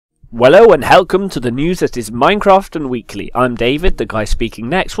Hello and welcome to the news that is Minecraft and Weekly. I'm David, the guy speaking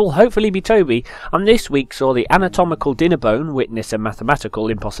next will hopefully be Toby, and this week saw the anatomical dinner bone witness a mathematical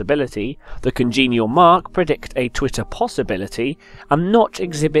impossibility, the congenial Mark predict a Twitter possibility, and Notch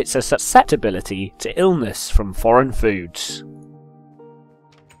exhibits a susceptibility to illness from foreign foods.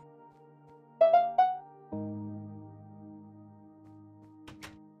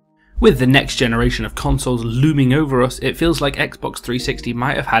 With the next generation of consoles looming over us, it feels like Xbox 360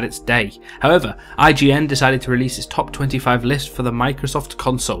 might have had its day. However, IGN decided to release its top 25 list for the Microsoft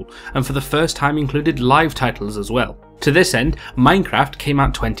console, and for the first time included live titles as well. To this end, Minecraft came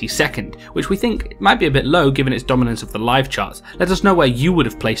out 22nd, which we think might be a bit low given its dominance of the live charts. Let us know where you would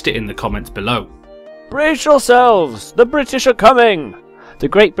have placed it in the comments below. Brace yourselves! The British are coming! The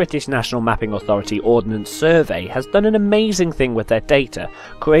Great British National Mapping Authority Ordnance Survey has done an amazing thing with their data,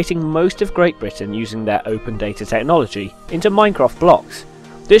 creating most of Great Britain using their open data technology into Minecraft blocks.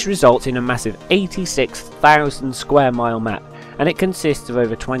 This results in a massive 86,000 square mile map, and it consists of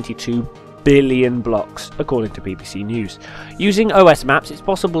over 22 billion blocks, according to BBC News. Using OS maps, it's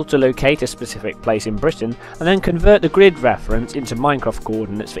possible to locate a specific place in Britain and then convert the grid reference into Minecraft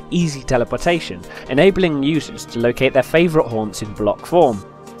coordinates for easy teleportation, enabling users to locate their favourite haunts in block form.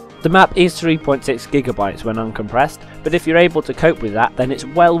 The map is 3.6 GB when uncompressed, but if you're able to cope with that, then it's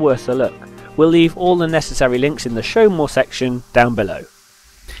well worth a look. We'll leave all the necessary links in the show more section down below.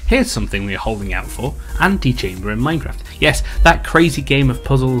 Here's something we're holding out for: Antichamber in Minecraft. Yes, that crazy game of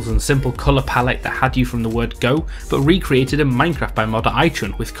puzzles and simple colour palette that had you from the word go, but recreated in Minecraft by modder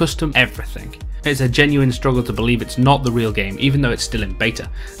iTunes with custom everything. It's a genuine struggle to believe it's not the real game, even though it's still in beta.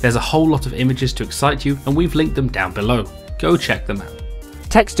 There's a whole lot of images to excite you, and we've linked them down below. Go check them out.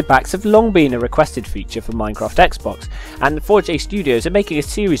 Texture packs have long been a requested feature for Minecraft Xbox, and 4J Studios are making a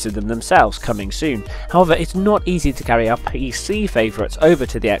series of them themselves coming soon. However, it's not easy to carry our PC favourites over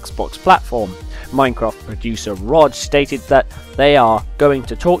to the Xbox platform. Minecraft producer Rod stated that they are going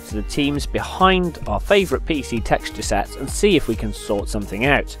to talk to the teams behind our favourite PC texture sets and see if we can sort something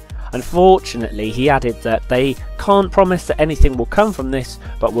out. Unfortunately, he added that they can't promise that anything will come from this,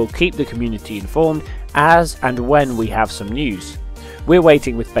 but will keep the community informed as and when we have some news. We're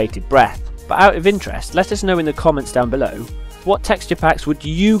waiting with bated breath, but out of interest, let us know in the comments down below, what texture packs would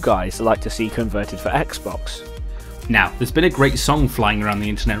you guys like to see converted for Xbox? Now, there's been a great song flying around the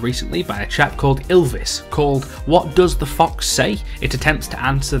internet recently by a chap called Ilvis, called What Does the Fox Say? It attempts to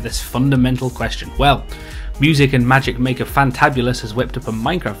answer this fundamental question. Well, Music and Magic Maker Fantabulous has whipped up a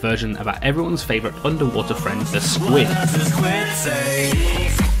Minecraft version about everyone's favourite underwater friend, the squid.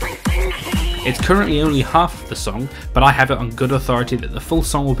 It's currently only half of the song, but I have it on good authority that the full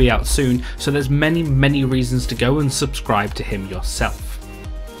song will be out soon, so there's many reasons to go and subscribe to him yourself.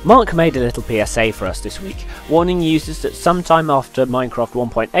 Mark made a little PSA for us this week, warning users that sometime after Minecraft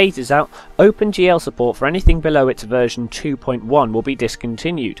 1.8 is out, OpenGL support for anything below its version 2.1 will be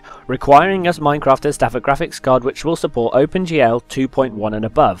discontinued, requiring us Minecrafters to have a graphics card which will support OpenGL 2.1 and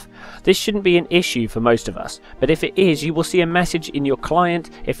above. This shouldn't be an issue for most of us, but if it is, you will see a message in your client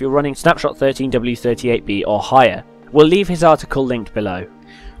if you're running Snapshot 13W38B or higher. We'll leave his article linked below.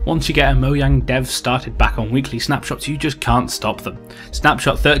 Once you get a Mojang dev started back on weekly snapshots, you just can't stop them.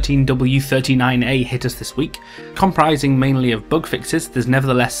 Snapshot 13W39A hit us this week. Comprising mainly of bug fixes, there's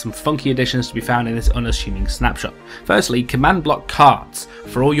nevertheless some funky additions to be found in this unassuming snapshot. Firstly, command block cards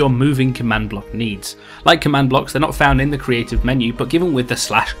for all your moving command block needs. Like command blocks, they're not found in the creative menu, but given with the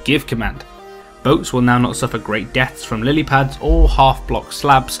 /give command. Boats will now not suffer great deaths from lily pads or half block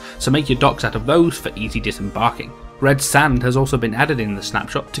slabs, so make your docks out of those for easy disembarking. Red sand has also been added in the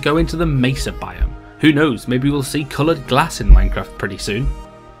snapshot to go into the mesa biome. Who knows, maybe we'll see coloured glass in Minecraft pretty soon.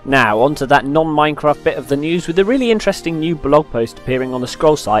 Now onto that non-Minecraft bit of the news with a really interesting new blog post appearing on the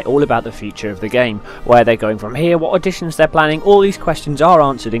Scroll site all about the future of the game. Where they're going from here, what additions they're planning, all these questions are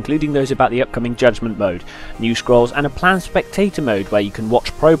answered, including those about the upcoming Judgment mode, new scrolls and a planned spectator mode where you can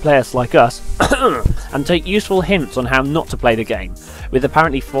watch pro players like us and take useful hints on how not to play the game. With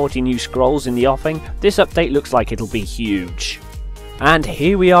apparently 40 new scrolls in the offing, this update looks like it'll be huge. And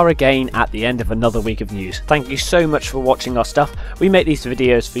here we are again at the end of another week of news. Thank you so much for watching our stuff. We make these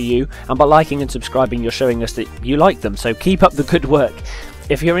videos for you, and by liking and subscribing you're showing us that you like them, so keep up the good work.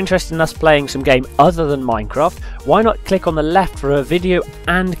 If you're interested in us playing some game other than Minecraft, why not click on the left for a video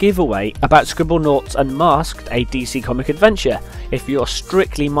and giveaway about Scribblenauts Unmasked, a DC comic adventure. If you're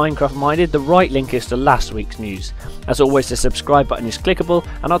strictly Minecraft minded, the right link is to last week's news. As always, the subscribe button is clickable,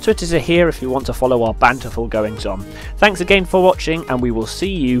 and our Twitters are here if you want to follow our banterful goings on. Thanks again for watching, and we will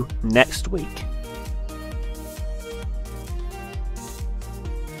see you next week.